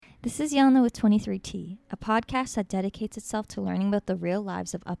This is Yelena with 23T, a podcast that dedicates itself to learning about the real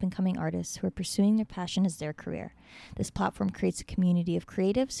lives of up-and-coming artists who are pursuing their passion as their career. This platform creates a community of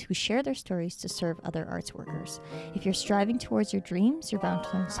creatives who share their stories to serve other arts workers. If you're striving towards your dreams, you're bound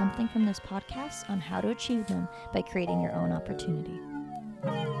to learn something from this podcast on how to achieve them by creating your own opportunity.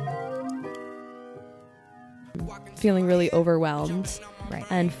 Feeling really overwhelmed. Right.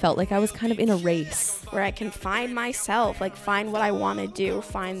 And felt like I was kind of in a race. Where I can find myself, like find what I want to do,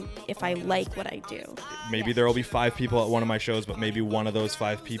 find if I like what I do. Maybe there will be 5 people at one of my shows, but maybe one of those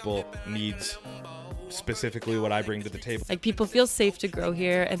 5 people needs specifically what I bring to the table. Like, people feel safe to grow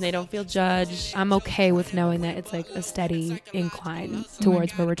here and they don't feel judged. I'm okay with knowing that it's like a steady incline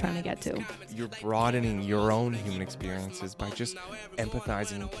towards where we're trying to get to. You're broadening your own human experiences by just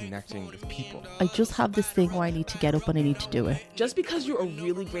empathizing and connecting with people. I just have this thing where I need to get up and I need to do it. Just because you're a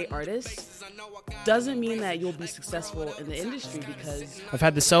really great artist doesn't mean that you'll be successful in the industry, because I've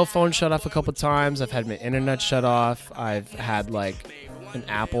had the cell phone shut off a couple times. I've had my internet shut off. I've had like an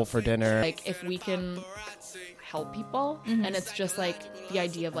apple for dinner. Like, if we can help people, and it's just like the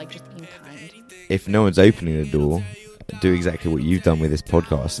idea of like just being kind. If no one's opening the door, do exactly what you've done with this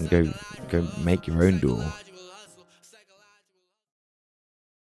podcast and go make your own door.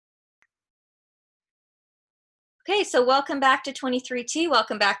 Okay, so welcome back to 23T.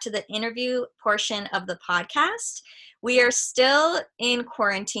 Welcome back to the interview portion of the podcast. We are still in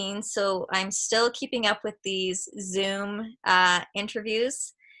quarantine, so I'm still keeping up with these Zoom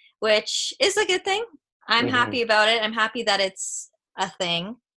interviews, which is a good thing. I'm happy about it. I'm happy that it's a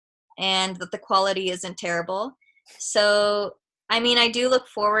thing and that the quality isn't terrible. So, I mean, I do look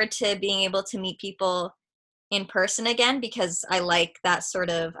forward to being able to meet people in person again, because I like that sort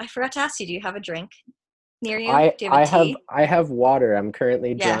of... I forgot to ask you, do you have a drink near you? Do you have tea? I have water. I'm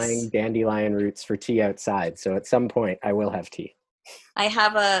currently drying dandelion roots for tea outside, so at some point I will have tea. I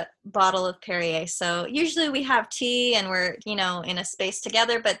have a bottle of Perrier, so usually we have tea and we're, in a space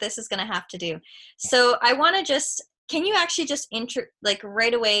together, but this is going to have to do. So I want to can you actually just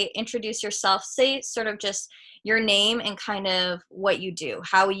right away introduce yourself, say sort of just your name and kind of what you do,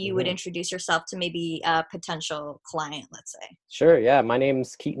 how you would introduce yourself to maybe a potential client, let's say. Sure, yeah. My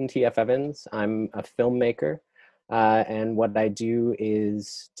name's Keaton T.F. Evans. I'm a filmmaker, and what I do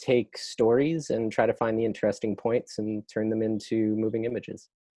is take stories and try to find the interesting points and turn them into moving images.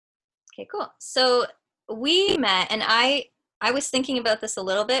 Okay, cool. So we met, and I was thinking about this a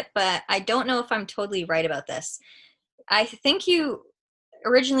little bit, but I don't know if I'm totally right about this. I think you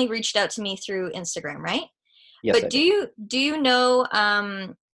originally reached out to me through Instagram, right? Yes, but do you know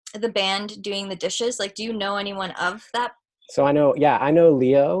the band Doing the Dishes? Like, do you know anyone of that? So I know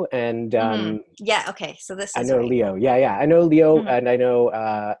Leo, and yeah, okay. So this is I know right. Leo. Yeah. I know Leo, and I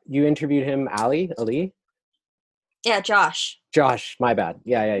know you interviewed him, Ali? Yeah, Josh, my bad.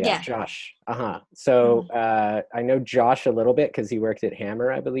 Yeah. Josh. So I know Josh a little bit because he worked at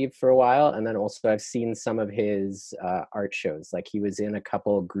Hammer, I believe, for a while. And then also I've seen some of his art shows. Like, he was in a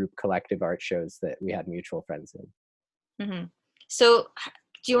couple group collective art shows that we had mutual friends in. So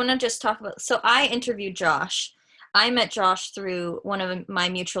do you want to just talk about, so I interviewed Josh. I met Josh through one of my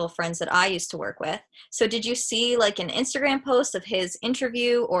mutual friends that I used to work with. So did you see like an Instagram post of his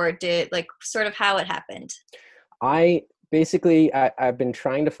interview, or did sort of how it happened? I've been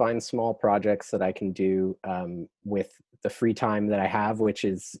trying to find small projects that I can do with the free time that I have, which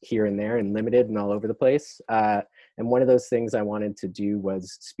is here and there and limited and all over the place. And one of those things I wanted to do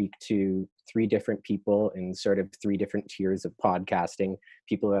was speak to 3 different people in sort of 3 different tiers of podcasting,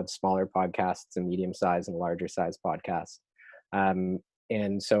 people who have smaller podcasts and medium size and larger size podcasts.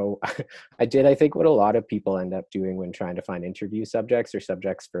 And so I think what a lot of people end up doing when trying to find interview subjects or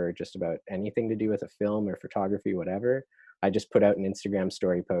subjects for just about anything to do with a film or photography, whatever. I just put out an Instagram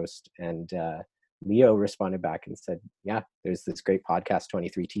story post, and Leo responded back and said, yeah, there's this great podcast,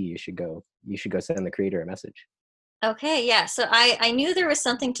 23T. You should go send the creator a message. Okay, yeah. So I knew there was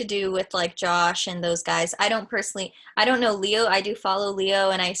something to do with like Josh and those guys. I don't know Leo. I do follow Leo,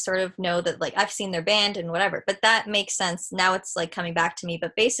 and I sort of know that like I've seen their band and whatever, but that makes sense. Now it's like coming back to me.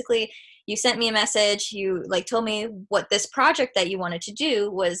 But basically you sent me a message. You like told me what this project that you wanted to do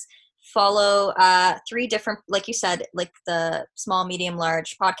was follow 3 different, like you said, like the small, medium,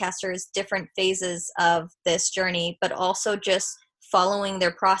 large podcasters, different phases of this journey, but also just following their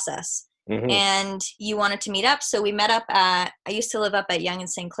process. And you wanted to meet up. So we met up I used to live up at Yonge and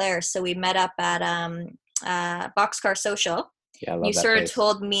St. Clair. So we met up at Boxcar Social. Yeah, I love you that sort place. of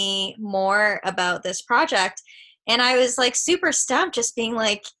told me more about this project. And I was like super stumped, just being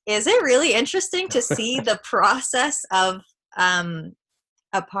like, is it really interesting to see the process of a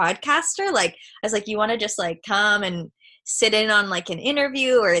podcaster? Like, I was like, you want to just like come and sit in on like an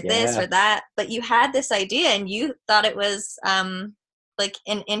interview or this Yeah. or that, but you had this idea and you thought it was like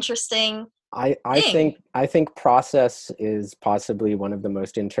an interesting I thing. think process is possibly one of the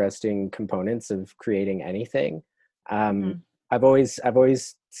most interesting components of creating anything. Mhm. I've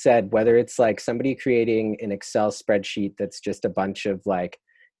always said, whether it's like somebody creating an Excel spreadsheet that's just a bunch of like,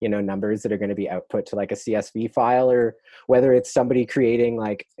 you know, numbers that are going to be output to like a CSV file, or whether it's somebody creating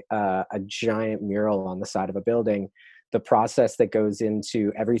like a giant mural on the side of a building, the process that goes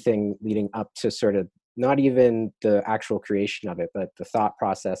into everything leading up to sort of not even the actual creation of it, but the thought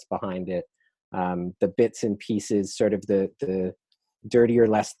process behind it, the bits and pieces, sort of the dirtier,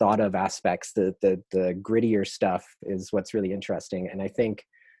 less thought of aspects, the grittier stuff is what's really interesting. And I think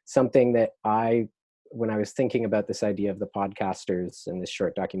something that when I was thinking about this idea of the podcasters and this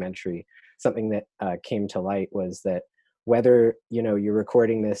short documentary, something that came to light was that whether, you know, you're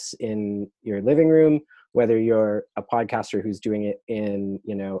recording this in your living room, whether you're a podcaster who's doing it in,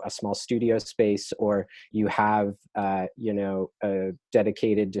 you know, a small studio space, or you have, you know, a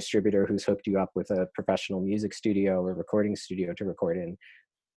dedicated distributor who's hooked you up with a professional music studio or recording studio to record in,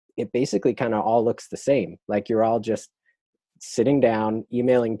 it basically kind of all looks the same. Like you're all just sitting down,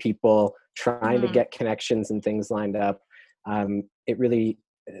 emailing people, trying to get connections and things lined up. It really,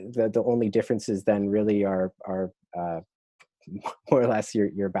 the only differences then really are more or less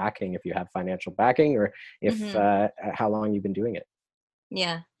your backing, if you have financial backing, or if how long you've been doing it.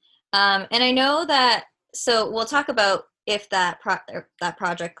 Yeah. And I know that, so we'll talk about if that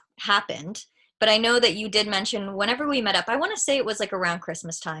project happened, but I know that you did mention whenever we met up, I want to say it was like around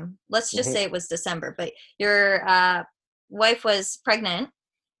Christmas time. Let's just say it was December, but your wife was pregnant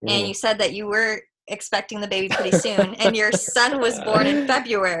and you said that you were expecting the baby pretty soon and your son was born in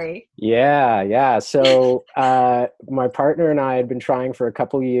February. Yeah. So my partner and I had been trying for a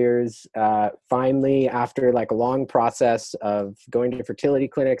couple years. Finally, after like a long process of going to fertility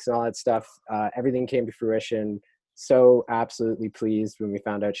clinics and all that stuff, everything came to fruition. So absolutely pleased when we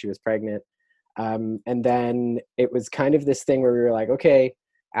found out she was pregnant. And then it was kind of this thing where we were like, okay,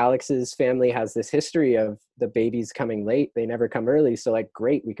 Alex's family has this history of the babies coming late. They never come early. So like,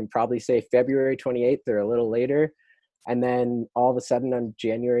 great, we can probably say February 28th or a little later. And then all of a sudden on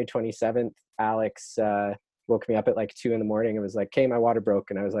January 27th, Alex woke me up at like 2 a.m. and was like, "Okay, my water broke."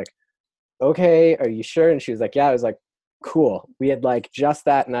 And I was like, "Okay, are you sure?" And she was like, "Yeah." I was like, "Cool." We had like just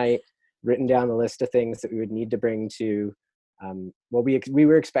that night written down the list of things that we would need to bring to, well, we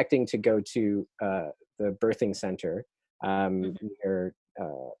were expecting to go to the birthing center near,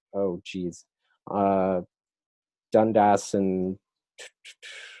 Dundas and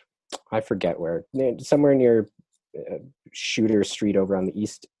I forget where, somewhere near Shooter Street over on the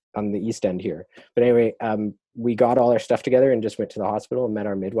east end here. But anyway, we got all our stuff together and just went to the hospital and met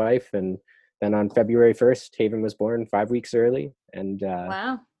our midwife. And then on February 1st, Haven was born 5 weeks early. And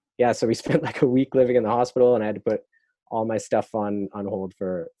Wow. Yeah, so we spent like a week living in the hospital, and I had to put all my stuff on hold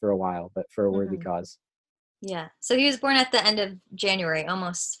for a while, but for a worthy cause. Yeah. So he was born at the end of January,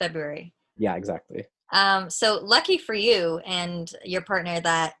 almost February. Yeah, exactly. So lucky for you and your partner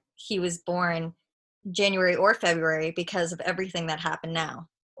that he was born January or February because of everything that happened now.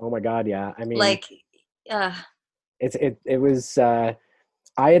 Oh my God, yeah. I mean, like, it was.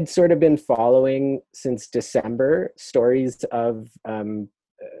 I had sort of been following since December stories of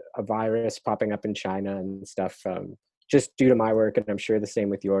a virus popping up in China and stuff, just due to my work, and I'm sure the same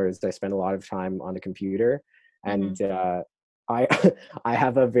with yours. I spend a lot of time on the computer, and I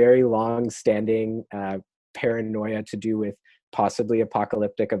have a very long-standing paranoia to do with possibly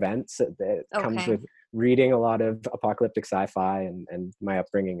apocalyptic events that comes with reading a lot of apocalyptic sci-fi and my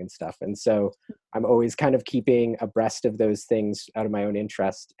upbringing and stuff. And so I'm always kind of keeping abreast of those things out of my own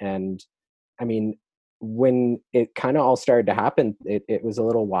interest. And I mean, when it kind of all started to happen, it was a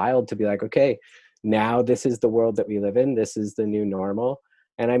little wild to be like, okay, now this is the world that we live in. This is the new normal.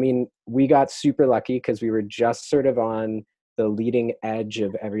 And I mean, we got super lucky because we were just sort of on the leading edge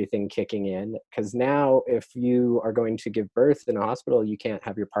of everything kicking in. Because now if you are going to give birth in a hospital, you can't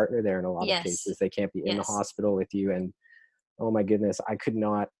have your partner there in a lot of cases. They can't be in the hospital with you. And oh my goodness, I could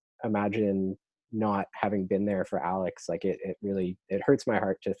not imagine not having been there for Alex. Like it really hurts my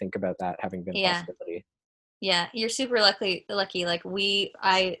heart to think about that having been a possibility. Yeah, you're super lucky. Like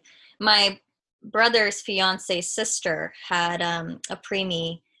my brother's fiance's sister had a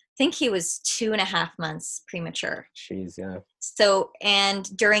preemie. I think he was 2.5 months premature. Jeez, yeah. So, and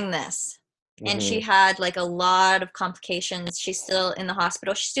during this, and she had like a lot of complications. She's still in the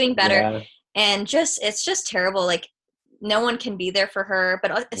hospital. She's doing better. And it's just terrible. Like no one can be there for her,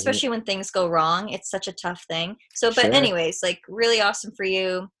 but especially when things go wrong, it's such a tough thing. So, but anyways, like really awesome for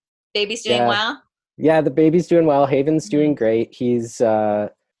you. Baby's doing well? Yeah, the baby's doing well. Haven's doing great. He's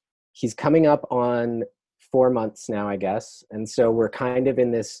coming up on 4 months now, I guess. And so we're kind of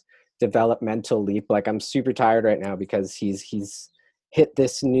in this developmental leap. Like, I'm super tired right now because he's hit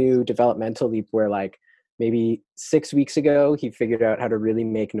this new developmental leap where, like, maybe 6 weeks ago, he figured out how to really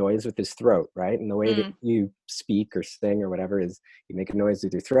make noise with his throat, right? And the way that you speak or sing or whatever is you make a noise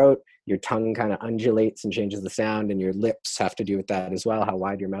with your throat, your tongue kind of undulates and changes the sound, and your lips have to do with that as well, how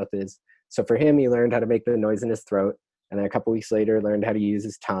wide your mouth is. So for him, he learned how to make the noise in his throat. And then a couple weeks later, learned how to use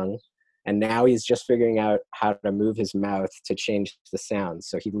his tongue. And now he's just figuring out how to move his mouth to change the sound.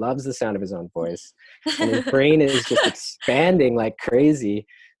 So he loves the sound of his own voice. And his brain is just expanding like crazy.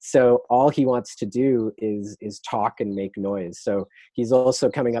 So all he wants to do is talk and make noise. So he's also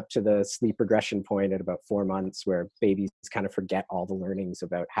coming up to the sleep regression point at about 4 months, where babies kind of forget all the learnings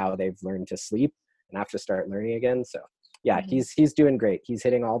about how they've learned to sleep and have to start learning again. So yeah, he's doing great. He's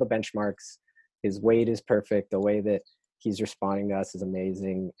hitting all the benchmarks. His weight is perfect. The way that he's responding to us is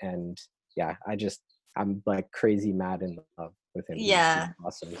amazing. And yeah, I'm like crazy mad in love with him. Yeah. He's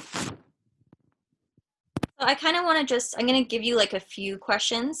awesome. I kind of want to I'm going to give you like a few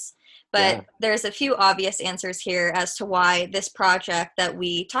questions, but there's a few obvious answers here as to why this project that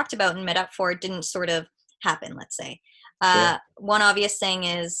we talked about and met up for didn't sort of happen, let's say. One obvious thing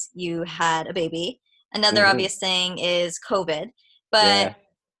is you had a baby. Another obvious thing is COVID. But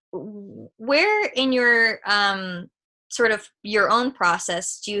where in your sort of your own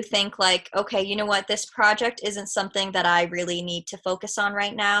process do you think, like, okay, you know what, this project isn't something that I really need to focus on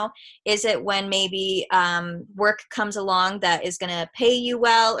right now? Is it when maybe work comes along that is going to pay you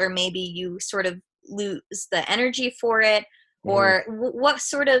well, or maybe you sort of lose the energy for it? Or what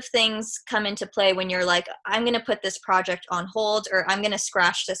sort of things come into play when you're like, I'm going to put this project on hold, or I'm going to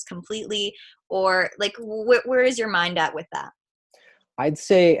scratch this completely? Or like, where is your mind at with that? I'd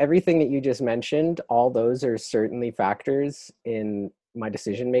say everything that you just mentioned, all those are certainly factors in my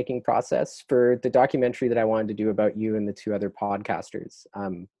decision-making process for the documentary that I wanted to do about you and the two other podcasters.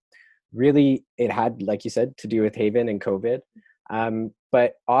 Really, it had, like you said, to do with Haven and COVID.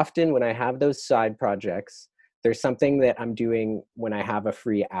 But often when I have those side projects, there's something that I'm doing when I have a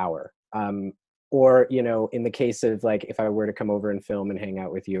free hour. Or, you know, in the case of like, if I were to come over and film and hang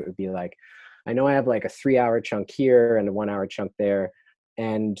out with you, it would be like, I know I have like a 3-hour chunk here and a 1-hour chunk there.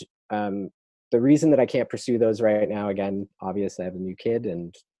 And the reason that I can't pursue those right now, again, obviously I have a new kid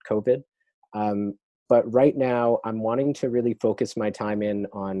and COVID. But right now I'm wanting to really focus my time in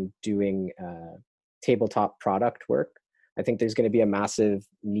on doing tabletop product work. I think there's going to be a massive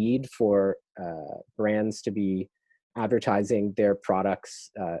need for brands to be advertising their products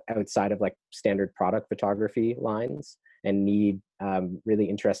outside of like standard product photography lines, and need really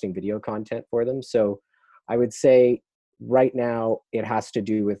interesting video content for them. So I would say right now it has to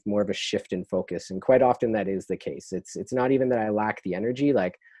do with more of a shift in focus. And quite often that is the case. It's not even that I lack the energy.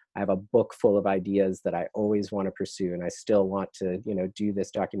 Like, I have a book full of ideas that I always want to pursue, and I still want to, you know, do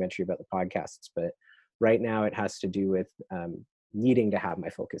this documentary about the podcasts. But right now it has to do with needing to have my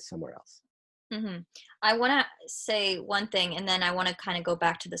focus somewhere else. I want to say one thing, and then I want to kind of go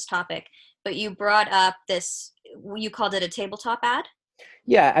back to this topic. But you brought up this, you called it a tabletop ad?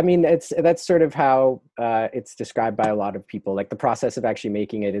 Yeah, I mean, that's sort of how it's described by a lot of people. Like, the process of actually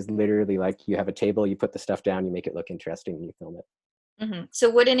making it is literally like, you have a table, you put the stuff down, you make it look interesting, and you film it. So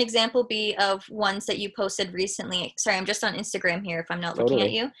would an example be of ones that you posted recently? Sorry, I'm just on Instagram here if I'm not looking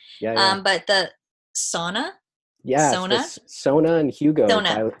at you. But the sauna? Yeah, Sona and Hugo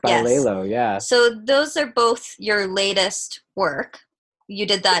by Lalo, yeah. So those are both your latest work. You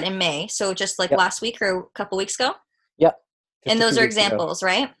did that in May, so just like last week or a couple weeks ago? Yep. And those are examples,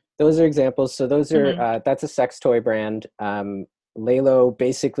 right? Those are examples. So those are, that's a sex toy brand. Lalo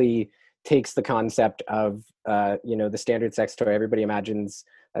basically takes the concept of, you know, the standard sex toy. Everybody imagines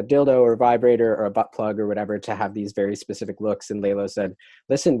a dildo or a vibrator or a butt plug or whatever to have these very specific looks. And Lalo said,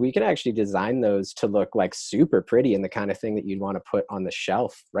 listen, we can actually design those to look like super pretty and the kind of thing that you'd want to put on the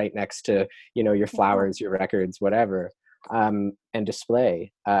shelf right next to, you know, your flowers, your records, whatever, and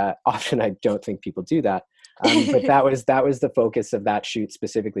display. Often I don't think people do that. But that was the focus of that shoot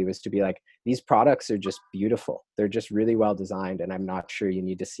specifically, was to be like, these products are just beautiful. They're just really well designed. And I'm not sure you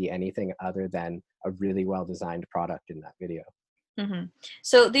need to see anything other than a really well designed product in that video.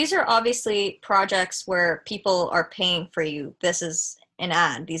 So these are obviously projects where people are paying for you. This is an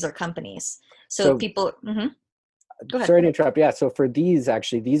ad. These are companies. So people, Go ahead. Sorry to interrupt. Yeah. So for these,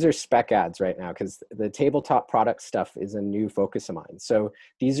 actually, these are spec ads right now, because the tabletop product stuff is a new focus of mine. So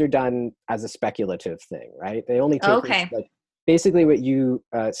these are done as a speculative thing, right? They only take like, basically what you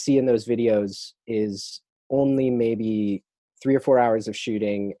see in those videos is only maybe 3 or 4 hours of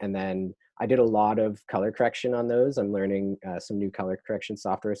shooting, and then I did a lot of color correction on those. I'm learning some new color correction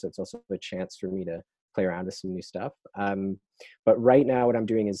software, so it's also a chance for me to play around with some new stuff. But right now what I'm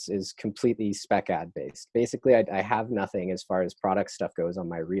doing is completely spec ad based. Basically, I have nothing as far as product stuff goes on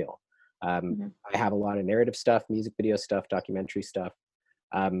my reel. I have a lot of narrative stuff, music video stuff, documentary stuff.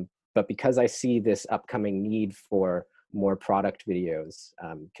 But because I see this upcoming need for more product videos,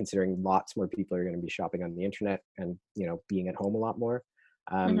 considering lots more people are going to be shopping on the internet and, you know, being at home a lot more,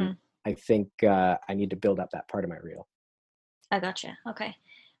 I think I need to build up that part of my reel. I gotcha. Okay.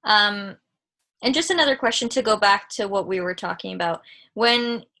 And just another question to go back to what we were talking about.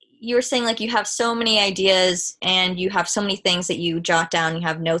 When you were saying like you have so many ideas and you have so many things that you jot down, you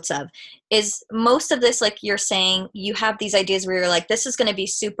have notes of, is most of this, like you're saying, you have these ideas where you're like, this is going to be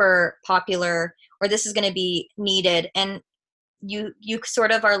super popular or this is going to be needed. And you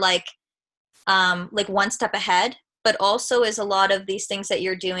sort of are like one step ahead, but also is a lot of these things that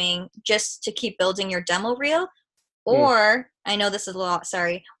you're doing just to keep building your demo reel? Or, I know this is a lot,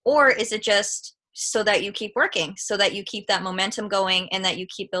 sorry, or is it just so that you keep working, so that you keep that momentum going and that you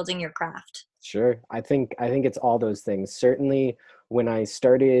keep building your craft? Sure. I think it's all those things. Certainly when I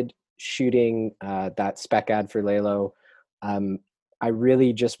started shooting that spec ad for Lalo, I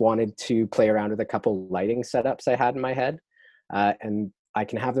really just wanted to play around with a couple lighting setups I had in my head. And I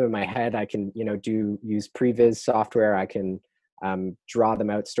can have them in my head. I can, you know, use previs software. I can draw them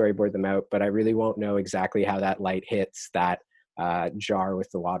out, storyboard them out, but I really won't know exactly how that light hits that jar with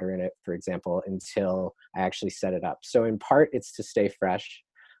the water in it, for example, until I actually set it up. So in part, it's to stay fresh.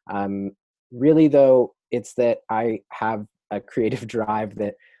 Really, though, it's that I have a creative drive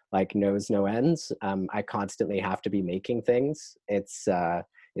that like knows no ends. I constantly have to be making things. It's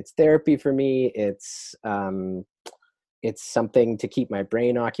therapy for me. It's something to keep my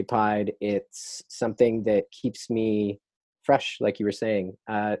brain occupied. It's something that keeps me fresh, like you were saying.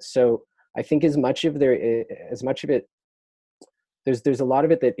 So I think as much of it, there's a lot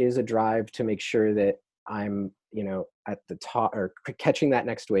of it that is a drive to make sure that I'm, you know, at the top or catching that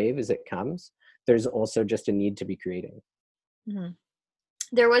next wave as it comes. There's also just a need to be creating. Mm-hmm.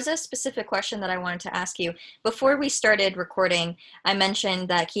 There was a specific question that I wanted to ask you. Before we started recording, I mentioned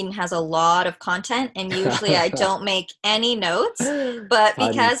that Keaton has a lot of content, and usually I don't make any notes, but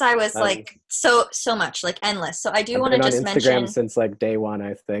because I was like so much, like endless. So I do want to just mention. I've been on Instagram since like day one,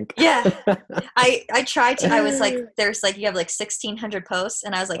 I think. Yeah. I tried to, I was like, there's like, you have like 1,600 posts,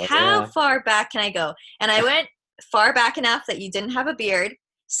 and I was like, how far back can I go? And I went far back enough that you didn't have a beard.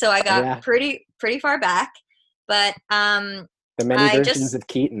 So I got pretty far back, but the many versions of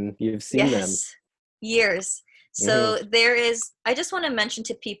Keaton, you've seen them. Years. So there is, I just want to mention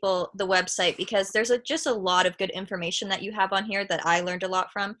to people the website, because there's just a lot of good information that you have on here that I learned a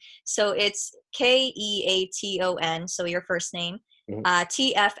lot from. So it's Keaton, so your first name,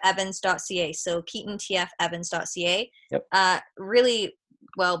 tfevans.ca. So KeatonTFEvans.ca. Yep. Really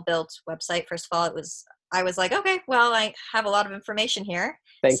well built website. First of all, I was like, okay, well, I have a lot of information here.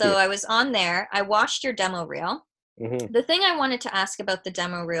 Thank you. I was on there. I watched your demo reel. The thing I wanted to ask about the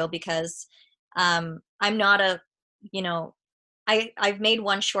demo reel, because I'm not a, you know, I've made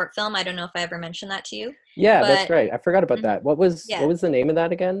one short film. I don't know if I ever mentioned that to you. Yeah, that's right. I forgot about that. What was the name of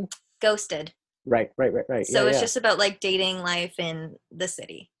that again? Ghosted. Right. So it's just about like dating life in the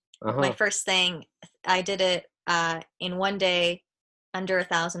city. My first thing, I did it in one day, under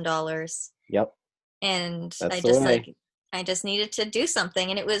 $1,000. Yep. And I just needed to do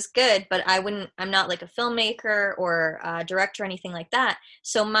something, and it was good, but I'm not like a filmmaker or a director or anything like that.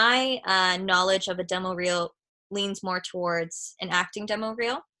 So my knowledge of a demo reel leans more towards an acting demo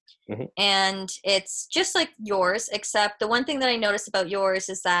reel. And it's just like yours, except the one thing that I noticed about yours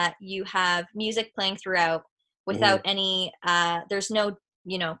is that you have music playing throughout without any, there's no,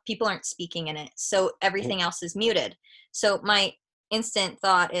 you know, people aren't speaking in it. So everything else is muted. So my instant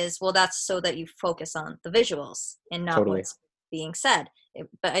thought is, well, that's so that you focus on the visuals and not what's being said.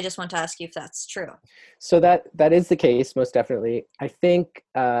 But I just want to ask you if that's true. So that is the case, most definitely. I think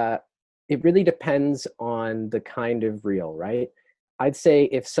it really depends on the kind of reel, right? I'd say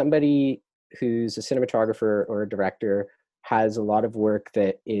if somebody who's a cinematographer or a director has a lot of work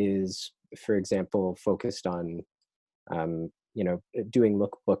that is, for example, focused on you know, doing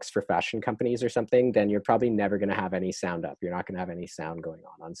lookbooks for fashion companies or something, then you're probably never going to have any sound up. You're not going to have any sound going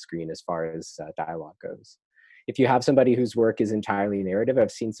on screen as far as dialogue goes. If you have somebody whose work is entirely narrative,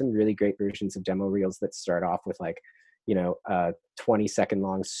 I've seen some really great versions of demo reels that start off with like, you know, a 20-second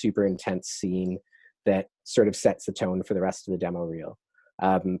long, super intense scene that sort of sets the tone for the rest of the demo reel.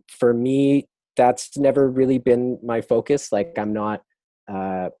 For me, that's never really been my focus. Like I'm not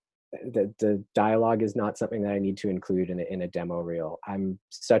the dialogue is not something that I need to include in a demo reel. I'm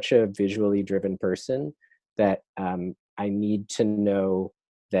such a visually driven person that I need to know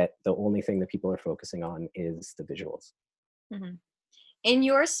that the only thing that people are focusing on is the visuals. Mm-hmm. In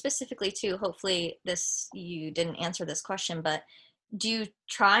yours specifically too, hopefully you didn't answer this question, but do you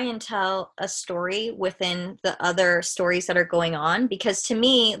try and tell a story within the other stories that are going on? Because to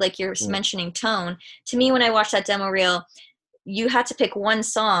me, like you're mentioning tone, to me when I watched that demo reel, you had to pick one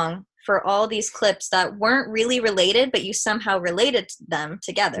song for all these clips that weren't really related, but you somehow related them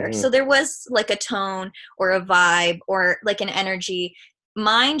together. Mm-hmm. So there was like a tone or a vibe or like an energy.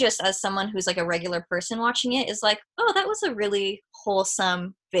 Mine, just as someone who's like a regular person watching it, is like, oh, that was a really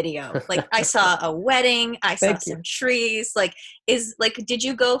wholesome video. Like I saw a wedding, I saw some trees. Like did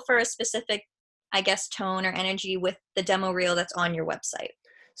you go for a specific, I guess, tone or energy with the demo reel that's on your website?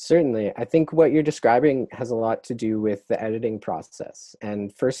 Certainly. I think what you're describing has a lot to do with the editing process.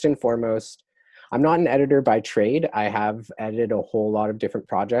 And first and foremost, I'm not an editor by trade. I have edited a whole lot of different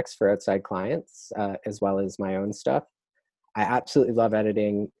projects for outside clients, as well as my own stuff. I absolutely love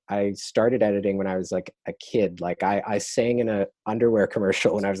editing. I started editing when I was like a kid. Like I sang in a underwear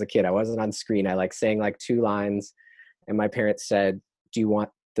commercial when I was a kid. I wasn't on screen. I like sang like 2 lines, and my parents said, do you want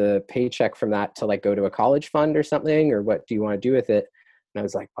the paycheck from that to like go to a college fund or something? Or what do you want to do with it? And I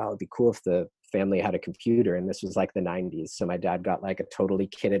was like, wow, it'd be cool if the family had a computer. And this was like the 90s. So my dad got like a totally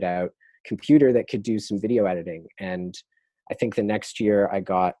kitted out computer that could do some video editing. And I think the next year I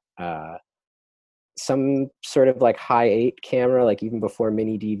got some sort of like high 8 camera, like even before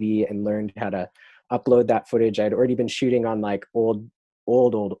mini DV, and learned how to upload that footage. I'd already been shooting on like old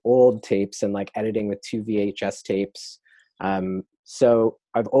tapes and like editing with 2 VHS tapes. So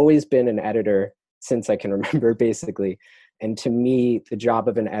I've always been an editor since I can remember, basically. And to me, the job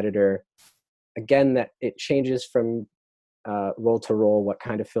of an editor, again, that it changes from role to role, what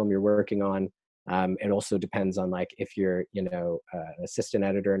kind of film you're working on. It also depends on like if you're, an assistant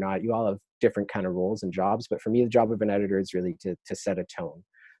editor or not. You all have different kind of roles and jobs, but for me, the job of an editor is really to set a tone.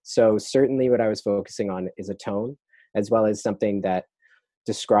 So certainly what I was focusing on is a tone, as well as something that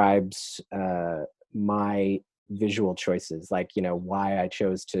describes my visual choices, like, why I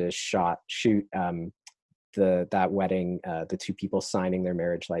chose to shoot that wedding, the 2 people signing their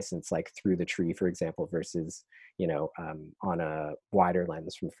marriage license like through the tree, for example, versus on a wider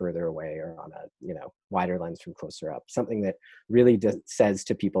lens from further away, or on a wider lens from closer up. Something that really says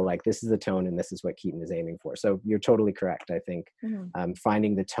to people like, this is the tone and this is what Keaton is aiming for. So you're totally correct. I think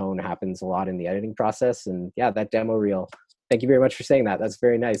finding the tone happens a lot in the editing process. And yeah, that demo reel, thank you very much for saying that. That's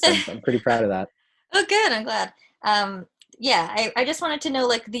very nice. I'm pretty proud of that. Oh, good. I'm glad. Yeah, I just wanted to know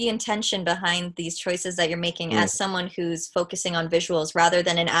like the intention behind these choices that you're making as someone who's focusing on visuals rather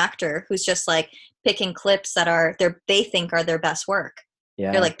than an actor who's just like picking clips that they think are their best work.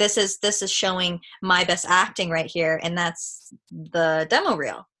 Yeah. They're like, this is showing my best acting right here, and that's the demo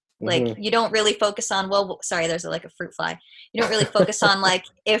reel. Like you don't really focus on, there's like a fruit fly. You don't really focus on like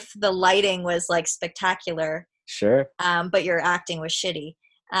if the lighting was like spectacular. Sure. But your acting was shitty.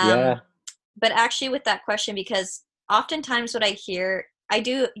 Yeah. But actually with that question, because oftentimes what I hear, I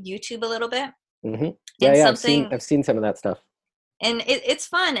do YouTube a little bit. Mm-hmm. Yeah, I've seen some of that stuff. And it's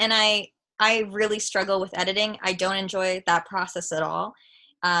fun, and I really struggle with editing. I don't enjoy that process at all.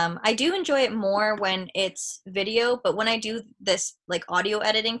 I do enjoy it more when it's video, but when I do this like audio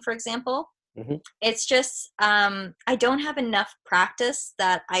editing, for example, it's just I don't have enough practice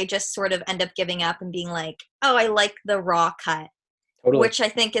that I just sort of end up giving up and being like, oh, I like the raw cut. Totally. Which I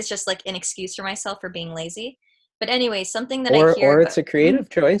think is just like an excuse for myself for being lazy. But anyway, something that I hear... Or it's a creative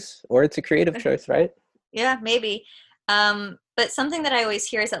choice. Or it's a creative choice, right? Yeah, maybe. But something that I always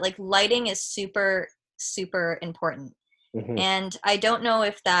hear is that like lighting is super, super important. And I don't know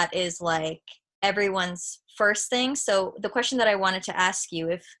if that is like everyone's first thing. So the question that I wanted to ask you,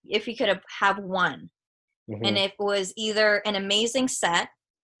 if you could have one, and it was either an amazing set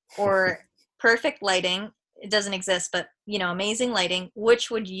or perfect lighting, it doesn't exist, but amazing lighting, which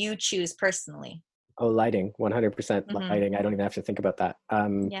would you choose personally? Oh, lighting, 100% lighting. I don't even have to think about that.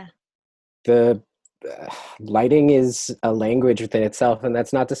 Yeah. The lighting is a language within itself, and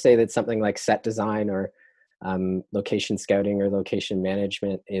that's not to say that something like set design or location scouting or location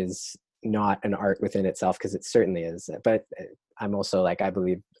management is not an art within itself, because it certainly is. But I'm also like, I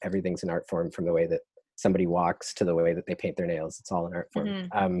believe everything's an art form, from the way that somebody walks to the way that they paint their nails. It's all an art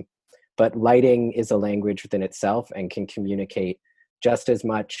form. But lighting is a language within itself and can communicate just as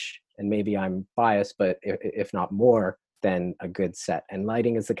much, and maybe I'm biased, but if not more, than a good set. And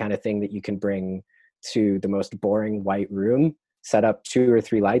lighting is the kind of thing that you can bring to the most boring white room, set up 2 or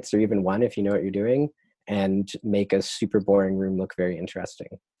 3 lights, or even 1 if you know what you're doing, and make a super boring room look very interesting.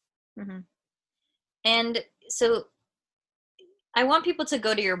 Mm-hmm. And so I want people to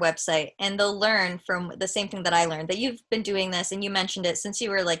go to your website and they'll learn from the same thing that I learned, that you've been doing this, and you mentioned it since you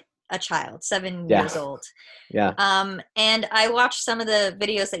were like a child, 7 Yeah. years old. Yeah. And I watched some of the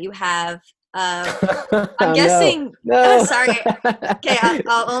videos that you have. I'm Oh, guessing. No. Sorry. Okay,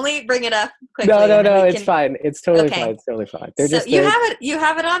 I'll only bring it up quickly. No. It's fine. It's totally Okay. fine. It's totally fine. So you have it. You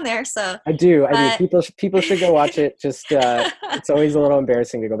have it on there. So I do. People should go watch it. Just it's always a little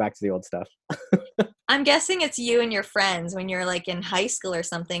embarrassing to go back to the old stuff. I'm guessing it's you and your friends when you're like in high school or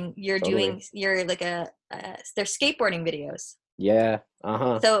something. You're Totally. you're like they're skateboarding videos. Yeah.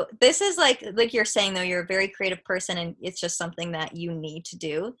 Uh-huh. So this is like you're saying though, you're a very creative person, and it's just something that you need to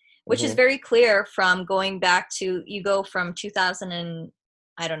do, which is very clear from going back to, you go from 2000 and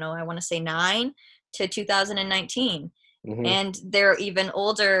I don't know, I want to say 9 to 2019, and they're even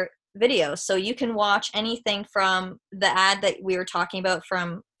older videos. So you can watch anything from the ad that we were talking about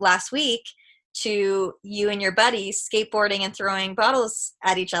from last week to you and your buddies skateboarding and throwing bottles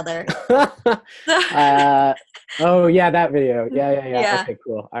at each other. Oh yeah, that video. Yeah. Yeah. Okay,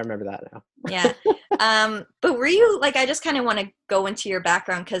 cool. I remember that now. Yeah. But were you like, I just kind of want to go into your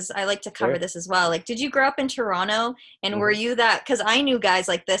background because I like to cover this as well. Like, did you grow up in Toronto, and were you that, because I knew guys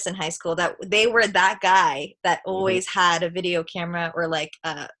like this in high school, that they were that guy that always had a video camera, or like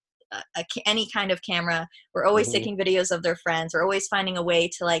any kind of camera, were always taking videos of their friends, or always finding a way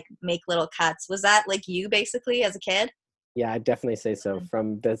to like make little cuts. Was that like you basically as a kid? Yeah, I'd definitely say so.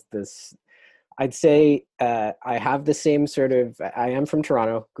 From this I'd say I have the same sort of, I am from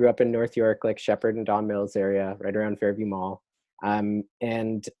Toronto, grew up in North York, like Shepherd and Don Mills area, right around Fairview Mall.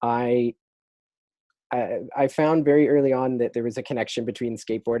 And I found very early on that there was a connection between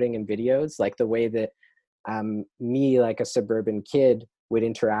skateboarding and videos, like the way that me, like a suburban kid, would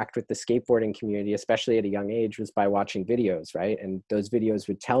interact with the skateboarding community, especially at a young age, was by watching videos, right? And those videos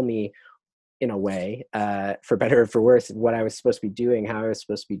would tell me, in a way, for better or for worse, what I was supposed to be doing, how I was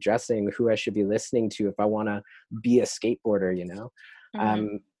supposed to be dressing, who I should be listening to if I want to be a skateboarder, you know?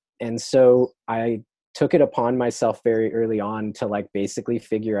 And so I took it upon myself very early on to like basically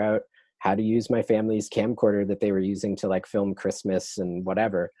figure out how to use my family's camcorder that they were using to like film Christmas and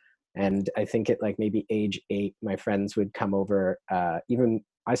whatever. And I think at like maybe age 8, my friends would come over. Even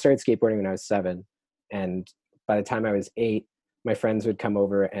I started skateboarding when I was 7. And by the time I was 8, my friends would come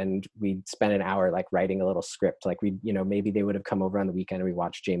over and we'd spend an hour like writing a little script. Like maybe they would have come over on the weekend and we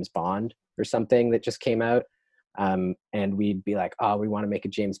watched James Bond or something that just came out. And we'd be like, oh, we want to make a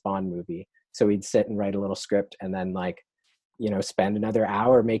James Bond movie. So we'd sit and write a little script and then like, spend another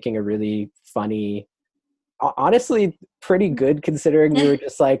hour making a really funny, honestly pretty good considering we were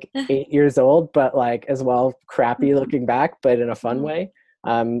just like 8 years old, but like as well crappy looking back, but in a fun way,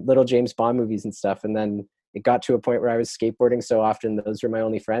 little James Bond movies and stuff. And then it got to a point where I was skateboarding so often, those were my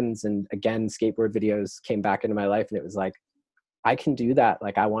only friends. And again, skateboard videos came back into my life, and it was like, I can do that.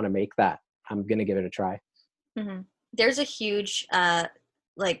 Like, I want to make that. I'm going to give it a try. There's a huge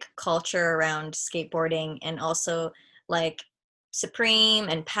like culture around skateboarding, and also like Supreme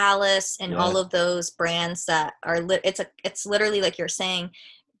and Palace and all of those brands that are it's literally like you're saying,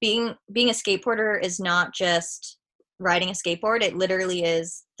 being a skateboarder is not just riding a skateboard. It literally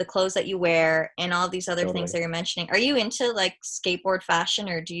is the clothes that you wear and all these other things that you're mentioning. Are you into like skateboard fashion,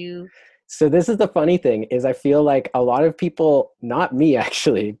 or do you? So this is the funny thing, is I feel like a lot of people, not me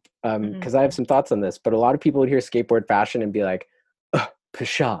actually, because I have some thoughts on this, but a lot of people would hear skateboard fashion and be like,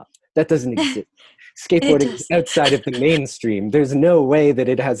 pshaw, that doesn't exist. Skateboarding is outside of the mainstream. There's no way that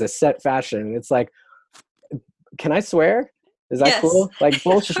it has a set fashion. It's like, can I swear? Is that cool? Like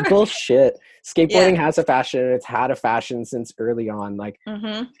bullshit. Skateboarding has a fashion, and it's had a fashion since early on. Like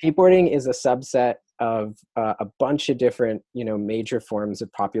skateboarding is a subset of a bunch of different, major forms of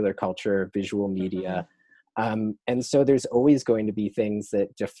popular culture, visual media. And so there's always going to be things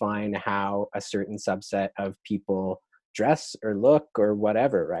that define how a certain subset of people dress or look or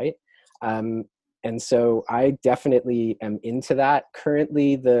whatever, right? And so I definitely am into that.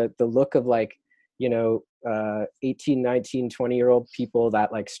 Currently, the look of like, 18, 19, 20-year-old people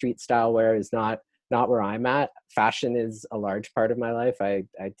that like street style wear is not where I'm at. Fashion is a large part of my life. I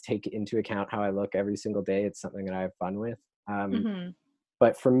take into account how I look every single day. It's something that I have fun with.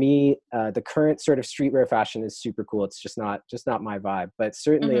 But for me, the current sort of streetwear fashion is super cool. It's just not my vibe. But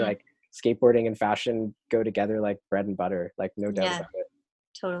certainly like skateboarding and fashion go together like bread and butter, like no doubt about it.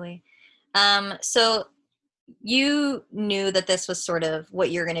 Totally. So you knew that this was sort of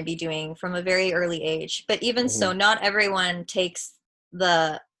what you're going to be doing from a very early age, but even so, not everyone takes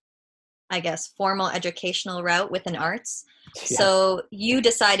the I guess, formal educational route within arts. Yeah. So you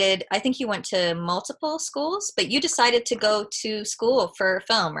decided, I think you went to multiple schools, but you decided to go to school for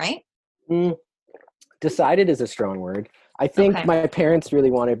film, right? Decided is a strong word. I think Okay. my parents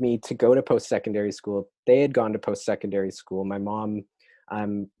really wanted me to go to post-secondary school. They had gone to post-secondary school. My mom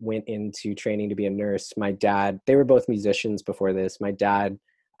went into training to be a nurse. My dad, they were both musicians before this. My dad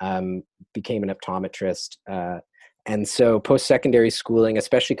became an optometrist. And so post-secondary schooling,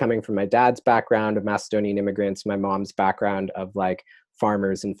 especially coming from my dad's background of Macedonian immigrants, my mom's background of like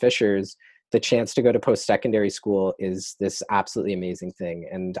farmers and fishers, the chance to go to post-secondary school is this absolutely amazing thing.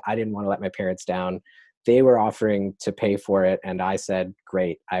 And I didn't want to let my parents down. They were offering to pay for it. And I said,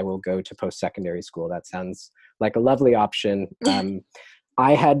 great, I will go to post-secondary school. That sounds like a lovely option.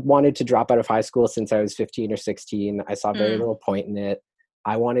 I had wanted to drop out of high school since I was 15 or 16. I saw very little point in it.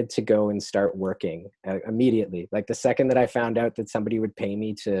 I wanted to go and start working immediately. Like the second that I found out that somebody would pay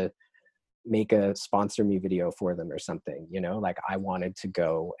me to make a sponsor me video for them or something, you know, like I wanted to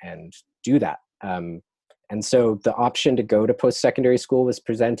go and do that. And so the option to go to post-secondary school was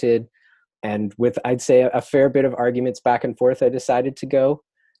presented, and with, I'd say, a fair bit of arguments back and forth, I decided to go.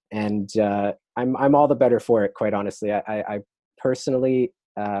 And I'm all the better for it, quite honestly. I personally,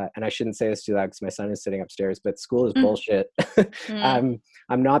 and I shouldn't say this too loud because my son is sitting upstairs, but school is bullshit. I'm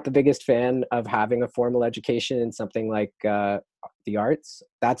not the biggest fan of having a formal education in something like the arts.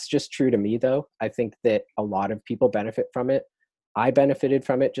 That's just true to me, though. I think that a lot of people benefit from it. I benefited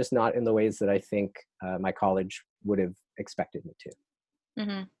from it, just not in the ways that I think my college would have expected me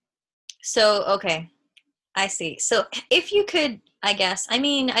to. So, okay, I see. So if you could, I guess, I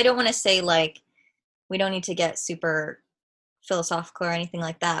mean, I don't want to say like, we don't need to get super philosophical or anything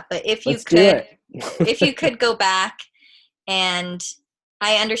like that, but if you could, if you could go back, and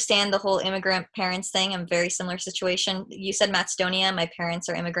I understand the whole immigrant parents thing. I'm very similar situation. You said Macedonia. My parents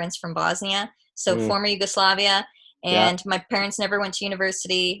are immigrants from Bosnia, so former Yugoslavia. And my parents never went to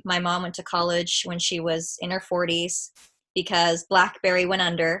university. My mom went to college when she was in her 40s because BlackBerry went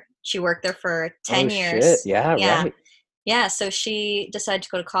under. She worked there for 10 years. Shit. Yeah, right. Yeah, so she decided to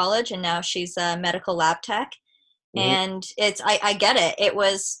go to college, and now she's a medical lab tech. And it's, I get it. It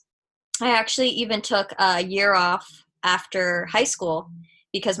was, I actually even took a year off after high school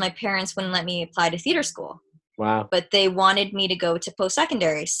because my parents wouldn't let me apply to theater school. Wow. But they wanted me to go to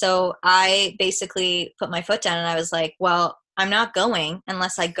post-secondary. So I basically put my foot down and I was like, well, I'm not going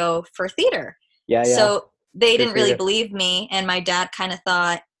unless I go for theater. So they didn't really believe me. And my dad kind of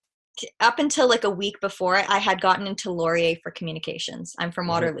thought, up until like a week before, I had gotten into Laurier for communications. I'm from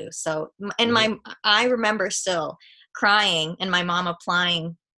Waterloo. So I remember still crying and my mom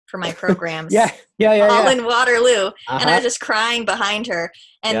applying for my programs. All in Waterloo. And I was just crying behind her.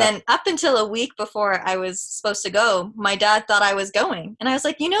 And then up until a week before I was supposed to go, my dad thought I was going. And I was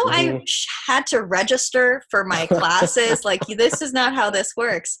like, you know, I had to register for my classes. Like, this is not how this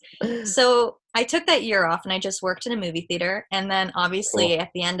works. So I took that year off and I just worked in a movie theater. And then obviously at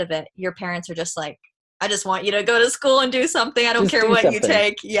the end of it, your parents are just like, I just want you to go to school and do something. I don't care what you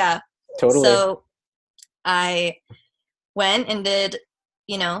take. Yeah. Totally. So I went and did,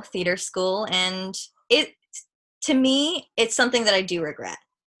 you know, theater school, and it, to me, it's something that I do regret.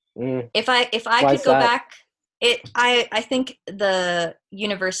 If I could go back, I think the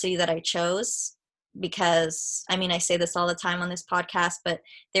university that I chose, because I mean, I say this all the time on this podcast, but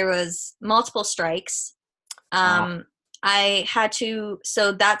there was multiple strikes. I had to,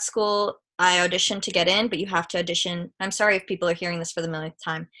 so that school I auditioned to get in, but you have to audition. I'm sorry if people are hearing this for the millionth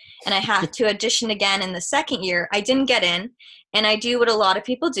time. And I had to audition again in the second year. I didn't get in. And I do what a lot of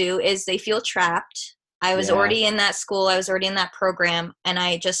people do is they feel trapped. I was already in that school. I was already in that program. And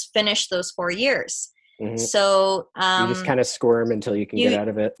I just finished those 4 years. So you just kind of squirm until you can get out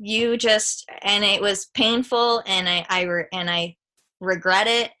of it. You just, and it was painful, and I regret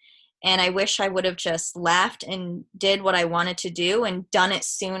it. And I wish I would have just left and did what I wanted to do and done it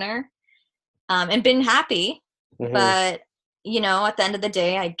sooner. And been happy, but you know, at the end of the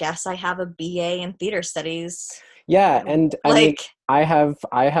day, I guess I have a BA in theater studies. Yeah, and I mean, I have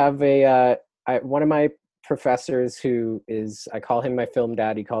one of my professors who is, I call him my film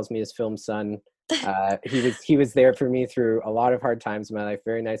dad. He calls me his film son. He was there for me through a lot of hard times in my life.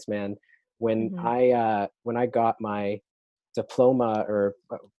 Very nice man. When I got my diploma, or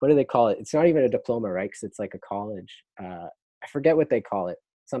what do they call it? It's not even a diploma, right? Because it's like a college. I forget what they call it.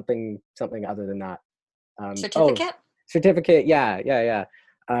 Something other than that. Certificate? Certificate. Yeah.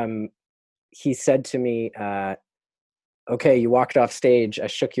 He said to me, okay, you walked off stage. I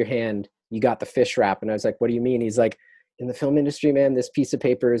shook your hand. You got the fish wrap. And I was like, what do you mean? He's like, in the film industry, man, this piece of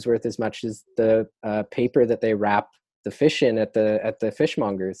paper is worth as much as the paper that they wrap the fish in at the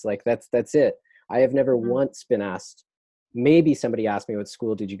fishmongers. Like that's it. I have never once been asked. Maybe somebody asked me, what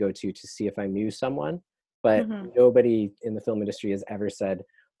school did you go to see if I knew someone, but nobody in the film industry has ever said,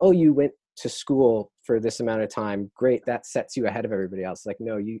 oh, you went to school for this amount of time. Great. That sets you ahead of everybody else. Like,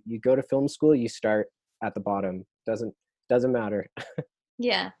 no, you go to film school, you start at the bottom. Doesn't matter.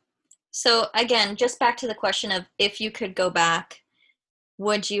 Yeah. So again, just back to the question of if you could go back,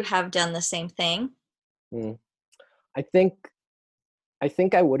 would you have done the same thing? I think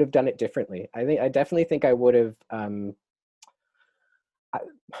I would have done it differently. I definitely think I would have,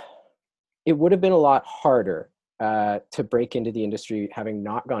 it would have been a lot harder to break into the industry having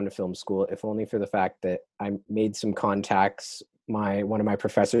not gone to film school, if only for the fact that I made some contacts. One of my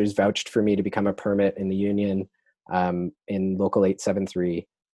professors vouched for me to become a permit in the union in local 873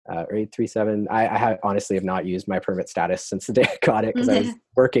 or 837. I honestly have not used my permit status since the day I got it because I was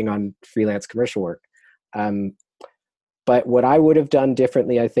working on freelance commercial work. But what I would have done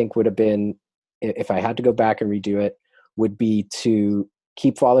differently, I think, would have been, if I had to go back and redo it, would be to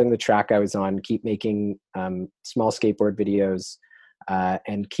keep following the track I was on, keep making small skateboard videos,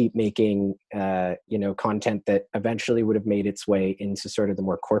 and keep making content that eventually would have made its way into sort of the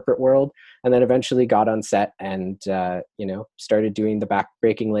more corporate world, and then eventually got on set and started doing the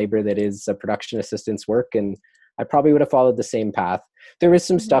back-breaking labor that is production assistance work. And I probably would have followed the same path. There was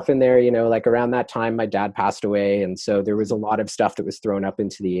some stuff in there, like around that time my dad passed away, and so there was a lot of stuff that was thrown up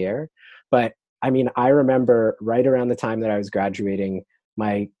into the air. But I mean, I remember right around the time that I was graduating,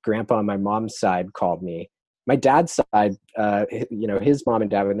 my grandpa on my mom's side called me. My dad's side, his mom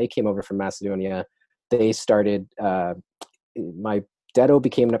and dad, when they came over from Macedonia, they started, my dedo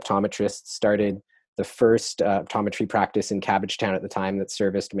became an optometrist, started the first optometry practice in Cabbagetown at the time that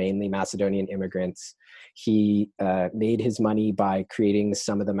serviced mainly Macedonian immigrants. He made his money by creating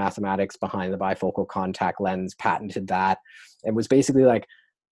some of the mathematics behind the bifocal contact lens, patented that, and was basically like,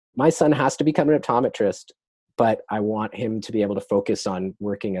 my son has to become an optometrist, but I want him to be able to focus on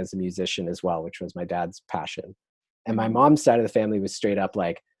working as a musician as well, which was my dad's passion. And my mom's side of the family was straight up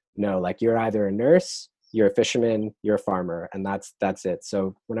like, no, like you're either a nurse, you're a fisherman, you're a farmer, and that's it.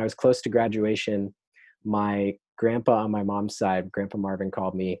 So when I was close to graduation, my grandpa on my mom's side, Grandpa Marvin,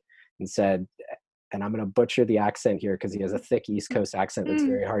 called me and said, and I'm going to butcher the accent here because he has a thick East Coast accent that's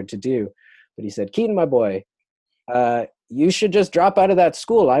very hard to do, but he said, Keaton, my boy, you should just drop out of that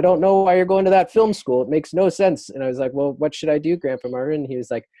school. I don't know why you're going to that film school. It makes no sense. And I was like, well, what should I do, Grandpa Marvin? He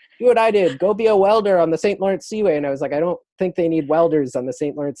was like, do what I did. Go be a welder on the St. Lawrence Seaway. And I was like, I don't think they need welders on the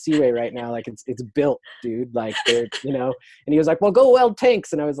St. Lawrence Seaway right now. Like it's built, dude. Like they're, and he was like, well, go weld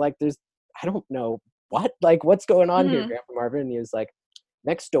tanks. And I was like, I don't know what, like, what's going on here, Grandpa Marvin? And he was like,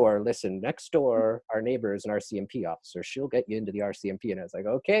 next door, our neighbor is an RCMP officer. She'll get you into the RCMP. And I was like,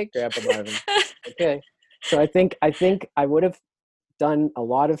 okay, Grandpa Marvin. Okay. So I think I would have done a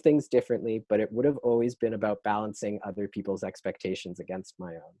lot of things differently, but it would have always been about balancing other people's expectations against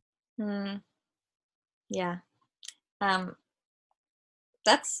my own. Yeah. I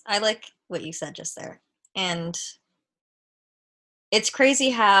like what you said just there. And it's crazy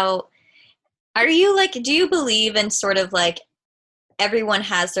how, do you believe in sort of like everyone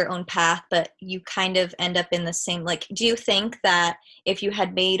has their own path, but you kind of end up in the same, like, do you think that if you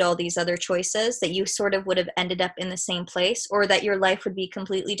had made all these other choices that you sort of would have ended up in the same place, or that your life would be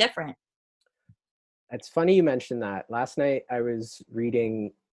completely different? It's funny you mentioned that. Last night I was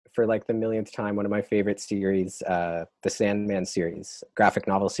reading for like the millionth time one of my favorite series, the Sandman series, graphic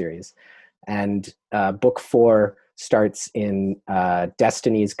novel series. And book 4 starts in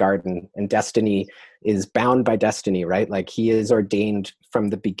Destiny's garden, and Destiny is bound by destiny, right? Like he is ordained from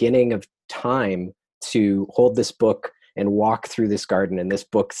the beginning of time to hold this book and walk through this garden. And this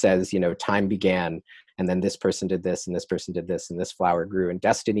book says, time began, and then this person did this, and this person did this, and this flower grew, and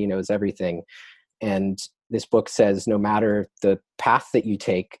Destiny knows everything. And this book says, no matter the path that you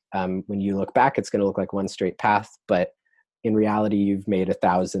take, when you look back, it's going to look like one straight path, but in reality, you've made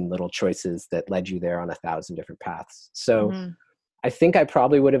 1,000 little choices that led you there on 1,000 different paths. So I think I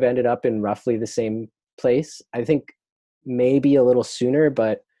probably would have ended up in roughly the same place. I think maybe a little sooner,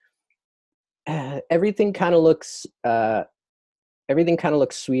 but everything kind of looks sweeter. Everything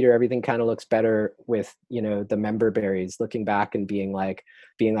kind of looks better with, the member berries, looking back and being like,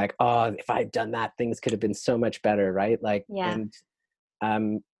 oh, if I'd done that, things could have been so much better. Right. Like, yeah.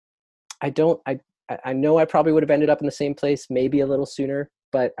 And I know I probably would have ended up in the same place, maybe a little sooner,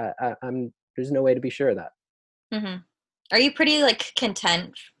 but there's no way to be sure of that. Mm-hmm. Are you pretty like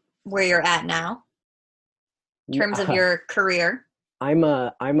content where you're at now in terms of your career? I'm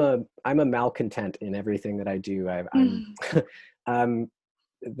a malcontent in everything that I do.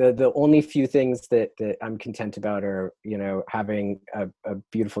 the only few things that I'm content about are, you know, having a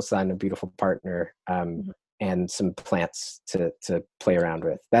beautiful son, a beautiful partner, and some plants to play around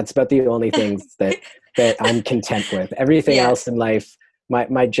with. That's about the only things that I'm content with. Everything else in life,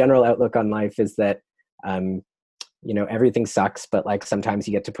 my general outlook on life is that, you know, everything sucks, but like sometimes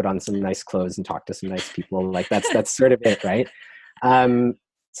you get to put on some nice clothes and talk to some nice people. Like that's sort of it, right?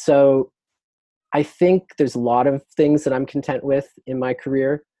 So I think there's a lot of things that I'm content with in my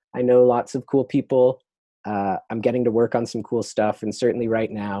career. I know lots of cool people. I'm getting to work on some cool stuff. And certainly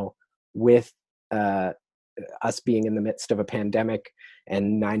right now, with us being in the midst of a pandemic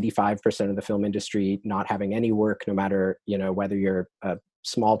and 95% of the film industry not having any work, no matter, you know, whether you're a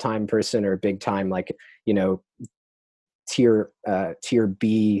small time person or big time, like, you know, tier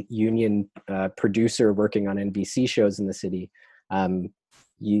B union producer working on NBC shows in the city,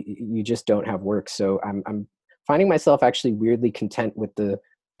 you just don't have work. So I'm finding myself actually weirdly content with the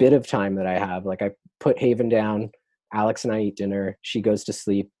bit of time that I have. Like, I put Haven down, Alex and I eat dinner, she goes to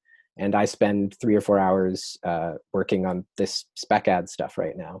sleep, and I spend 3 or 4 hours working on this spec ad stuff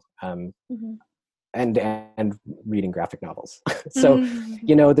right now, and reading graphic novels. So,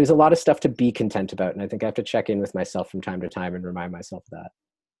 you know, there's a lot of stuff to be content about, and I think I have to check in with myself from time to time and remind myself of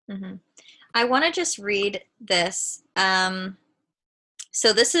that. I want to just read this.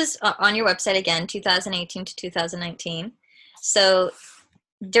 So this is on your website again, 2018 to 2019. So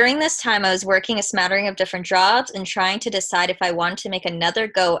during this time, I was working a smattering of different jobs and trying to decide if I wanted to make another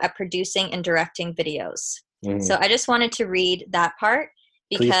go at producing and directing videos. So I just wanted to read that part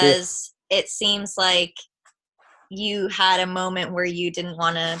because it seems like you had a moment where you didn't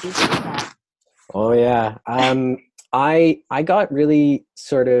want to be doing that. Oh yeah. I got really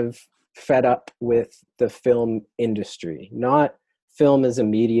sort of fed up with the film industry, not film as a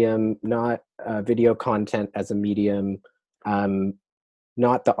medium, not video content as a medium,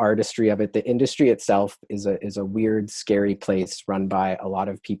 not the artistry of it. The industry itself is a weird, scary place run by a lot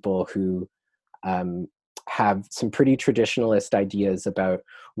of people who have some pretty traditionalist ideas about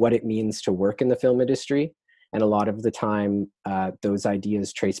what it means to work in the film industry. And a lot of the time, those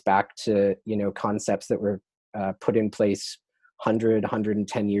ideas trace back to, you know, concepts that were put in place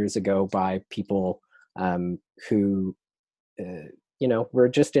 110 years ago by people who, you know, were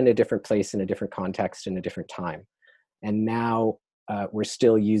just in a different place, in a different context, in a different time. And now we're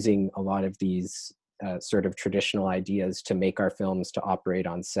still using a lot of these sort of traditional ideas to make our films to operate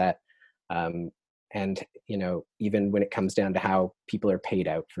on set. And, you know, even when it comes down to how people are paid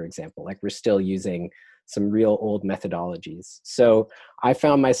out, for example, like we're still using some real old methodologies. So I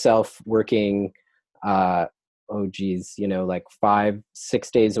found myself working, you know, like 5-6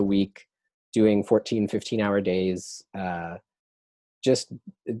 days a week, doing 14, 15-hour days, just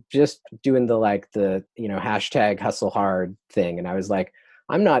doing the you know, hashtag hustle hard thing. And I was like,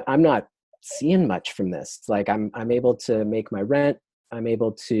 I'm not seeing much from this. Like I'm able to make my rent. I'm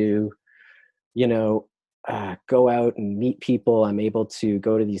able to, you know, go out and meet people. I'm able to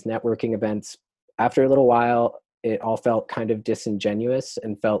go to these networking events. After a little while, it all felt kind of disingenuous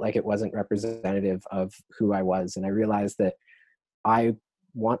and felt like it wasn't representative of who I was. And I realized that I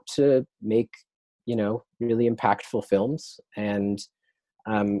want to make, you know, really impactful films. And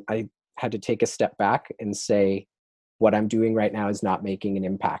I had to take a step back and say, what I'm doing right now is not making an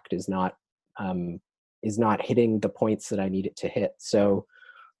impact, is not hitting the points that I need it to hit. So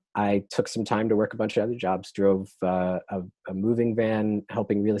I took some time to work a bunch of other jobs, drove a moving van,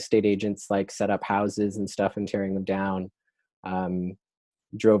 helping real estate agents like set up houses and stuff and tearing them down.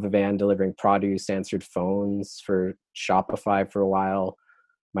 Drove a van delivering produce, answered phones for Shopify for a while.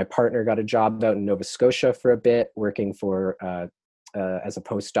 My partner got a job out in Nova Scotia for a bit, working for as a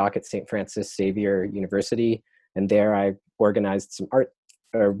postdoc at St. Francis Xavier University. And there I organized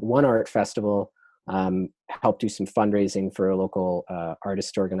one art festival, helped do some fundraising for a local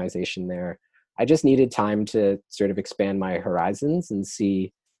artist organization there. I just needed time to sort of expand my horizons and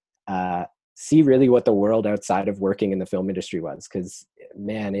see really what the world outside of working in the film industry was. Because,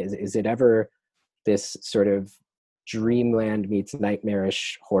 man, is it ever this sort of dreamland meets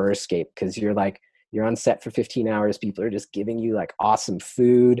nightmarish horrorscape? Because you're on set for 15 hours, people are just giving you like awesome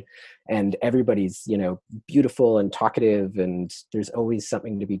food, and everybody's, you know, beautiful and talkative, and there's always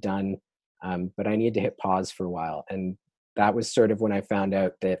something to be done. But I needed to hit pause for a while. And that was sort of when I found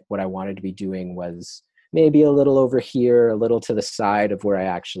out that what I wanted to be doing was maybe a little over here, a little to the side of where I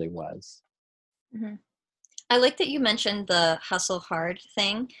actually was. I like that you mentioned the hustle hard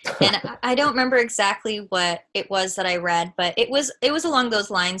thing. And I don't remember exactly what it was that I read, but it was along those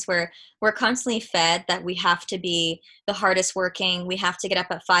lines where we're constantly fed that we have to be the hardest working, we have to get up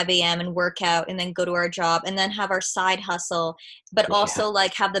at 5 a.m. and work out and then go to our job and then have our side hustle, but also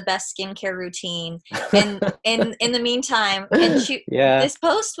like have the best skincare routine. And in the meantime, and this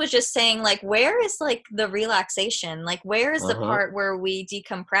post was just saying like, where is like the relaxation? Like, where is the part where we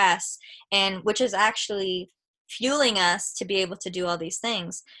decompress, and which is actually fueling us to be able to do all these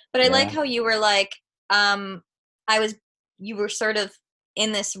things. But I like how you were like, you were sort of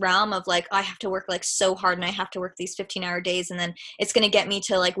in this realm of like, I have to work like so hard and I have to work these 15-hour days and then it's going to get me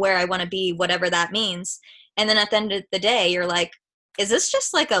to like where I want to be, whatever that means. And then at the end of the day, you're like, is this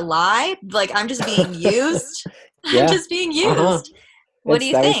just like a lie? Like, I'm just being used. I'm just being used. What do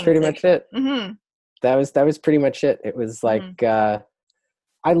you think? That was pretty much it. Mm-hmm. That was pretty much it. It was like,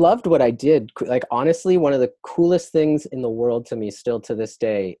 I loved what I did. Like, honestly, one of the coolest things in the world to me still to this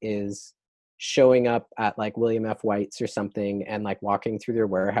day is showing up at like William F. White's or something and like walking through their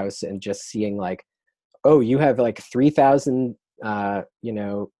warehouse and just seeing like, oh, you have like 3,000,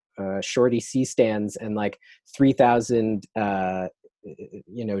 Shorty C stands and like 3,000,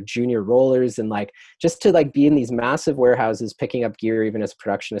 junior rollers, and like just to like be in these massive warehouses picking up gear even as a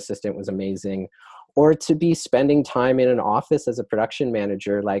production assistant was amazing. Or to be spending time in an office as a production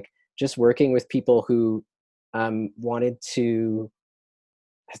manager, like just working with people who wanted to,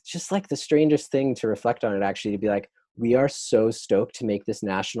 just like the strangest thing to reflect on it actually, to be like, we are so stoked to make this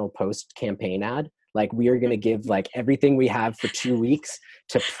National Post campaign ad. Like, we are going to give like everything we have for 2 weeks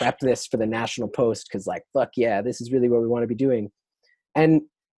to prep this for the National Post. Cause like, fuck yeah, this is really what we want to be doing. And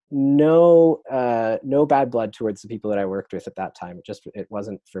no bad blood towards the people that I worked with at that time. It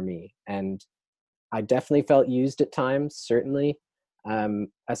wasn't for me. And I definitely felt used at times, certainly,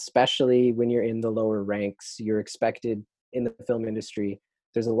 especially when you're in the lower ranks. You're expected in the film industry.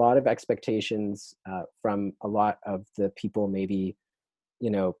 There's a lot of expectations from a lot of the people, maybe,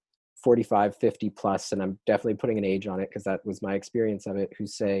 45, 50 plus, and I'm definitely putting an age on it because that was my experience of it, who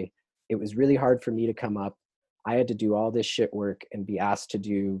say, it was really hard for me to come up. I had to do all this shit work and be asked to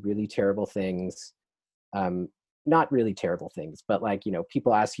do really terrible things. Not really terrible things, but like,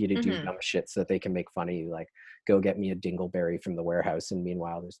 people ask you to do dumb shit so that they can make fun of you, like go get me a dingleberry from the warehouse. And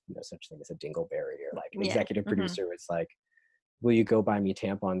meanwhile, there's no such thing as a dingleberry. Or like an executive producer was like, will you go buy me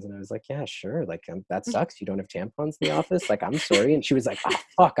tampons? And I was like, yeah, sure. Like, that sucks. You don't have tampons in the office. Like, I'm sorry. And she was like, oh,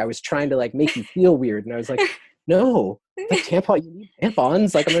 fuck, I was trying to like make you feel weird. And I was like, no, like tampon, you need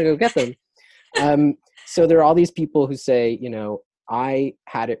tampons. Like, I'm going to go get them. So there are all these people who say, I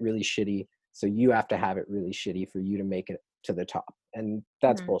had it really shitty, so you have to have it really shitty for you to make it to the top. And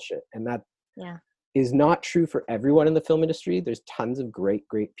that's bullshit. And that is not true for everyone in the film industry. There's tons of great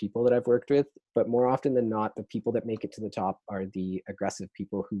people that I've worked with, but more often than not, the people that make it to the top are the aggressive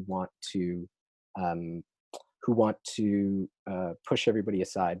people who want to push everybody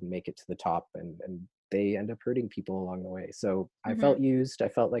aside and make it to the top. And they end up hurting people along the way. So I felt used. I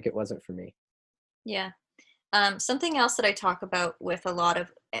felt like it wasn't for me. Yeah. Something else that I talk about with a lot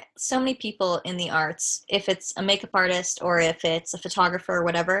of so many people in the arts, if it's a makeup artist or if it's a photographer or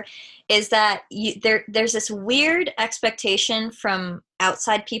whatever, is that there's this weird expectation from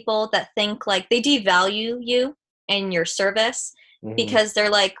outside people that think like they devalue you and your service because they're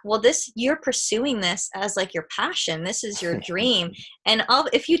like, well, you're pursuing this as like your passion. This is your dream. And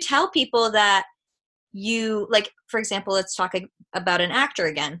if you tell people that you, like, for example, let's talk about an actor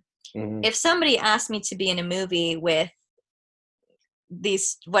again. If somebody asked me to be in a movie with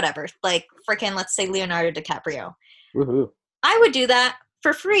these, whatever, like freaking, let's say Leonardo DiCaprio, I would do that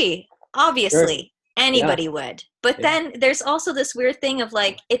for free. Obviously, anybody would. But then there's also this weird thing of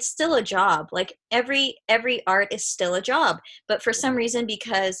like, it's still a job. Like every art is still a job. But for some reason,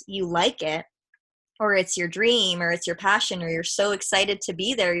 because you like it, or it's your dream, or it's your passion, or you're so excited to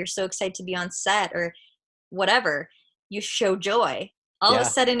be there, you're so excited to be on set, or whatever, you show joy. All of a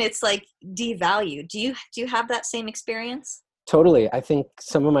sudden it's like devalued. Do you have that same experience? Totally. I think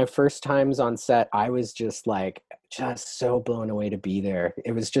some of my first times on set, I was just so blown away to be there.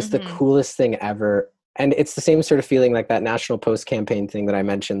 It was just the coolest thing ever. And it's the same sort of feeling like that National Post campaign thing that I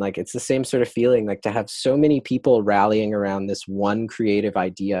mentioned. Like, it's the same sort of feeling, like to have so many people rallying around this one creative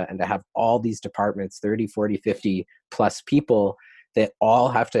idea and to have all these departments, 30, 40, 50 plus people that all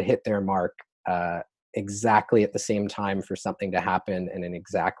have to hit their mark, exactly at the same time for something to happen, and in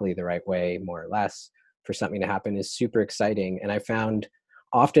exactly the right way, more or less, for something to happen is super exciting. And I found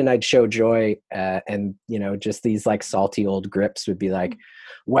often I'd show joy and just these like salty old grips would be like,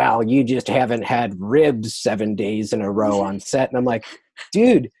 well, you just haven't had ribs 7 days in a row on set. And I'm like,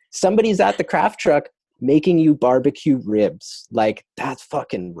 dude, somebody's at the craft truck making you barbecue ribs. Like, that's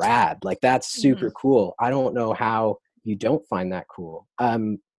fucking rad. Like, that's super cool. I don't know how you don't find that cool.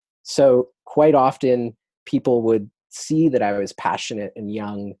 So quite often people would see that I was passionate and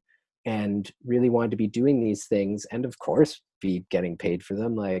young and really wanted to be doing these things, and of course be getting paid for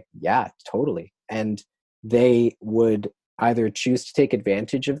them. Like, yeah, totally. And they would either choose to take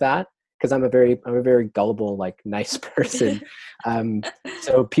advantage of that, because I'm a very gullible, like, nice person.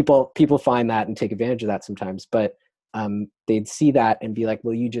 So people find that and take advantage of that sometimes. But they'd see that and be like,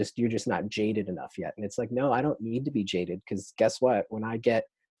 well, you're just not jaded enough yet. And it's like, no, I don't need to be jaded, because guess what? When I get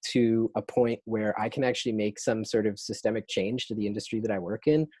to a point where I can actually make some sort of systemic change to the industry that I work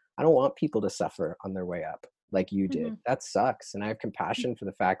in, I don't want people to suffer on their way up like you did. That sucks. And I have compassion for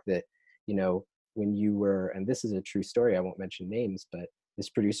the fact that, you know, when you were, and this is a true story, I won't mention names, but this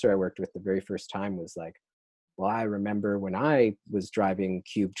producer I worked with the very first time was like, well, I remember when I was driving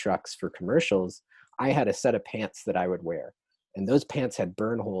cube trucks for commercials, I had a set of pants that I would wear, and those pants had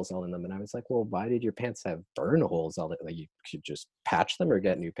burn holes all in them. And I was like, well, why did your pants have burn holes all in them? Like, you could just patch them or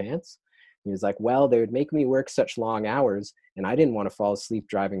get new pants. And he was like, well, they would make me work such long hours, and I didn't want to fall asleep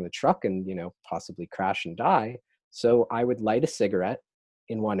driving the truck and, you know, possibly crash and die. So I would light a cigarette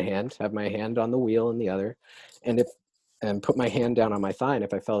in one hand, have my hand on the wheel in the other, and put my hand down on my thigh. And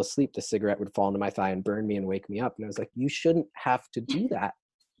if I fell asleep, the cigarette would fall into my thigh and burn me and wake me up. And I was like, you shouldn't have to do that.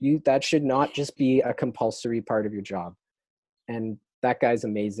 That should not just be a compulsory part of your job. And that guy's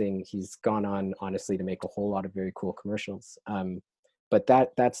amazing. He's gone on, honestly, to make a whole lot of very cool commercials. But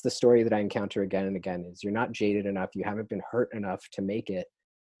that's the story that I encounter again and again, is you're not jaded enough. You haven't been hurt enough to make it.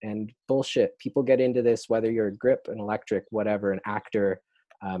 And bullshit. People get into this, whether you're a grip, an electric, whatever, an actor,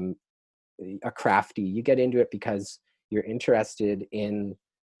 a crafty, you get into it because you're interested in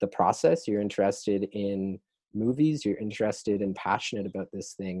the process. You're interested in movies. You're interested and passionate about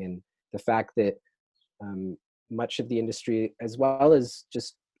this thing. And the fact that much of the industry, as well as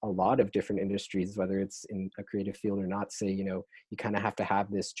just a lot of different industries, whether it's in a creative field or not, say, you know, you kind of have to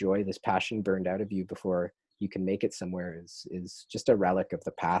have this joy, this passion burned out of you before you can make it somewhere, is just a relic of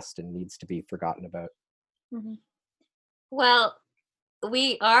the past and needs to be forgotten about. Mm-hmm. Well,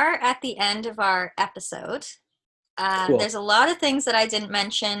 we are at the end of our episode. Cool. There's a lot of things that I didn't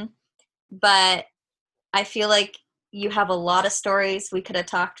mention, but I feel like you have a lot of stories. We could have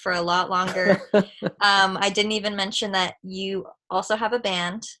talked for a lot longer. I didn't even mention that you also have a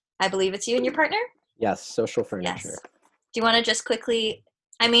band. I believe it's you and your partner? Yes, Social Furniture. Yes. Do you want to just quickly,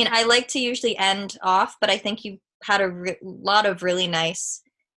 I mean, I like to usually end off, but I think you had a lot of really nice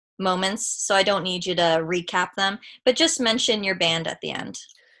moments, so I don't need you to recap them, but just mention your band at the end.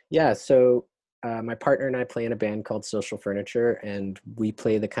 Yeah, so my partner and I play in a band called Social Furniture, and we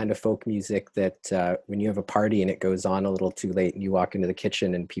play the kind of folk music that when you have a party and it goes on a little too late and you walk into the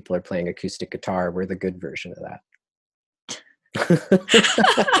kitchen and people are playing acoustic guitar, we're the good version of that.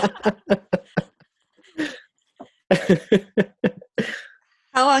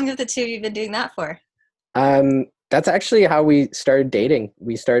 How long have the two of you been doing that for? That's actually how we started dating.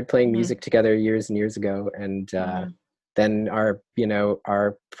 We started playing music together years and years ago, and then our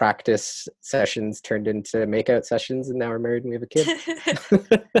practice sessions turned into makeout sessions, and now we're married and we have a kid.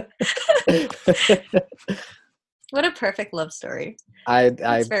 What a perfect love story.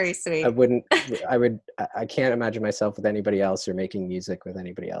 It's very sweet. I can't imagine myself with anybody else or making music with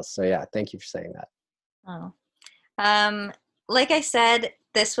anybody else. So yeah, thank you for saying that. Oh. Like I said,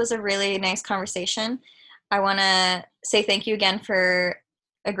 this was a really nice conversation. I want to say thank you again for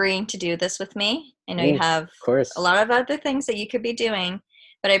agreeing to do this with me. I know you have a lot of other things that you could be doing,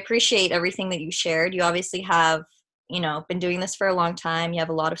 but I appreciate everything that you shared. You obviously have, been doing this for a long time. You have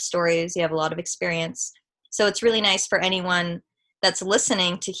a lot of stories. You have a lot of experience. So it's really nice for anyone that's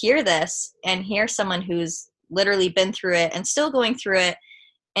listening to hear this and hear someone who's literally been through it and still going through it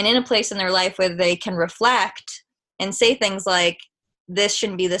and in a place in their life where they can reflect and say things like, this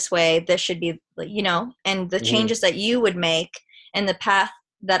shouldn't be this way, this should be, and the changes that you would make and the path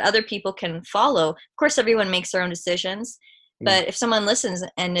that other people can follow. Of course, everyone makes their own decisions, but if someone listens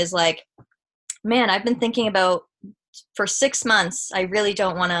and is like, man, I've been thinking about for 6 months, I really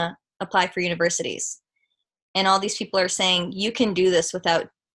don't want to apply for universities. And all these people are saying, you can do this without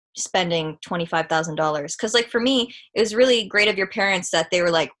spending $25,000. Because for me, it was really great of your parents that they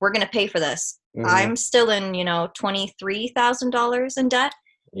were like, we're going to pay for this. I'm still in, $23,000 in debt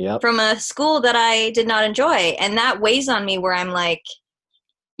from a school that I did not enjoy. And that weighs on me where I'm like,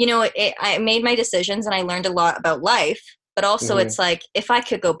 I made my decisions and I learned a lot about life, but also it's like, if I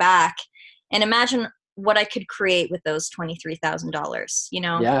could go back and imagine what I could create with those $23,000,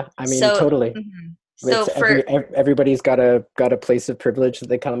 Yeah, I mean, totally. So everybody's got a place of privilege that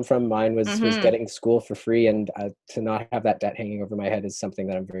they come from. Mine was getting school for free, and to not have that debt hanging over my head is something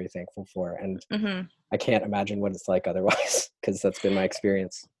that I'm very thankful for. And I can't imagine what it's like otherwise, because that's been my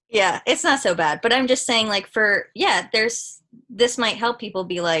experience. Yeah, it's not so bad. But I'm just saying, like, this might help people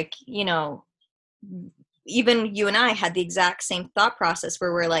be like, you know, even you and I had the exact same thought process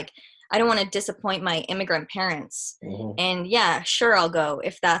where we're like, I don't want to disappoint my immigrant parents. Mhm. And yeah, sure, I'll go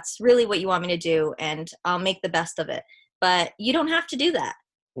if that's really what you want me to do, and I'll make the best of it. But you don't have to do that.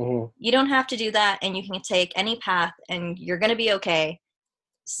 Mhm. You don't have to do that, and you can take any path, and you're going to be okay.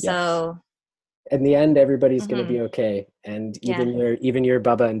 So, In the end, everybody's Mhm. going to be okay, and Yeah. even your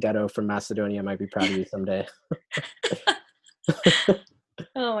Bubba and Dedo from Macedonia might be proud of you someday.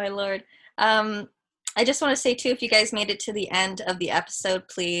 oh my Lord. I just want to say too, if you guys made it to the end of the episode,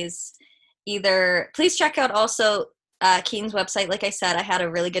 please check out also Keaton's website. Like I said, I had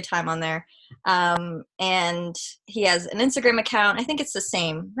a really good time on there. And he has an Instagram account. I think it's the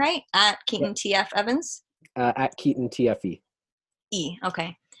same, right? At Keaton TF Evans. At Keaton TFE.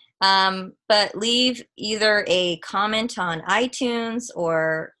 Okay. But leave either a comment on iTunes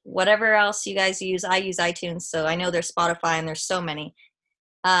or whatever else you guys use. I use iTunes, so I know there's Spotify and there's so many.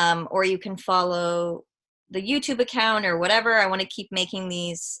 Or you can follow the YouTube account or whatever. I want to keep making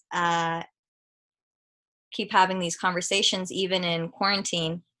these, keep having these conversations even in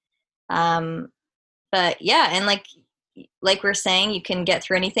quarantine. But yeah, and like we're saying, you can get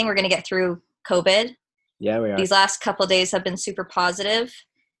through anything. We're going to get through COVID. Yeah, we are. These last couple of days have been super positive.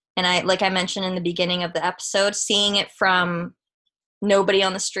 And like I mentioned in the beginning of the episode, seeing it from nobody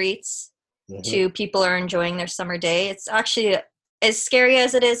on the streets to people are enjoying their summer day. It's actually, as scary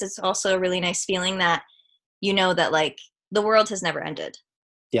as it is, it's also a really nice feeling that you know that like the world has never ended.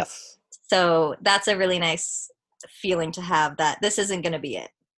 Yes. So that's a really nice feeling to have, that this isn't going to be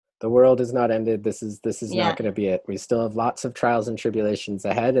it. The world is not ended. This is Yeah. not going to be it. We still have lots of trials and tribulations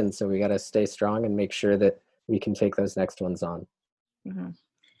ahead, and so we got to stay strong and make sure that we can take those next ones on. Mm-hmm.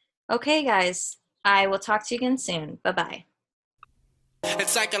 Okay, guys. I will talk to you again soon. Bye-bye.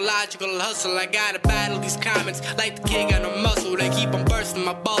 It's psychological hustle, I gotta battle these comments. Like the kid got no muscle, they keep on bursting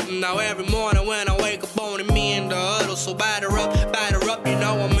my bubble. Now every morning when I wake up, only me in the huddle. So batter up, you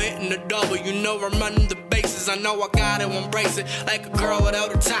know I'm hitting the double. You know I'm running the bases, I know I gotta embrace it. Like a girl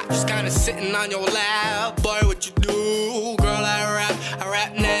without a top, just kinda sitting on your lap. Boy, what you do? Girl, I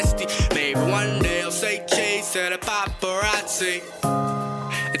rap nasty. Maybe one day I'll say chase at a paparazzi.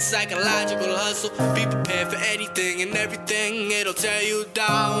 It's psychological hustle, be prepared for anything and everything. It'll tear you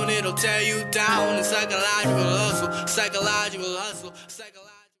down, It's psychological hustle, psychological hustle,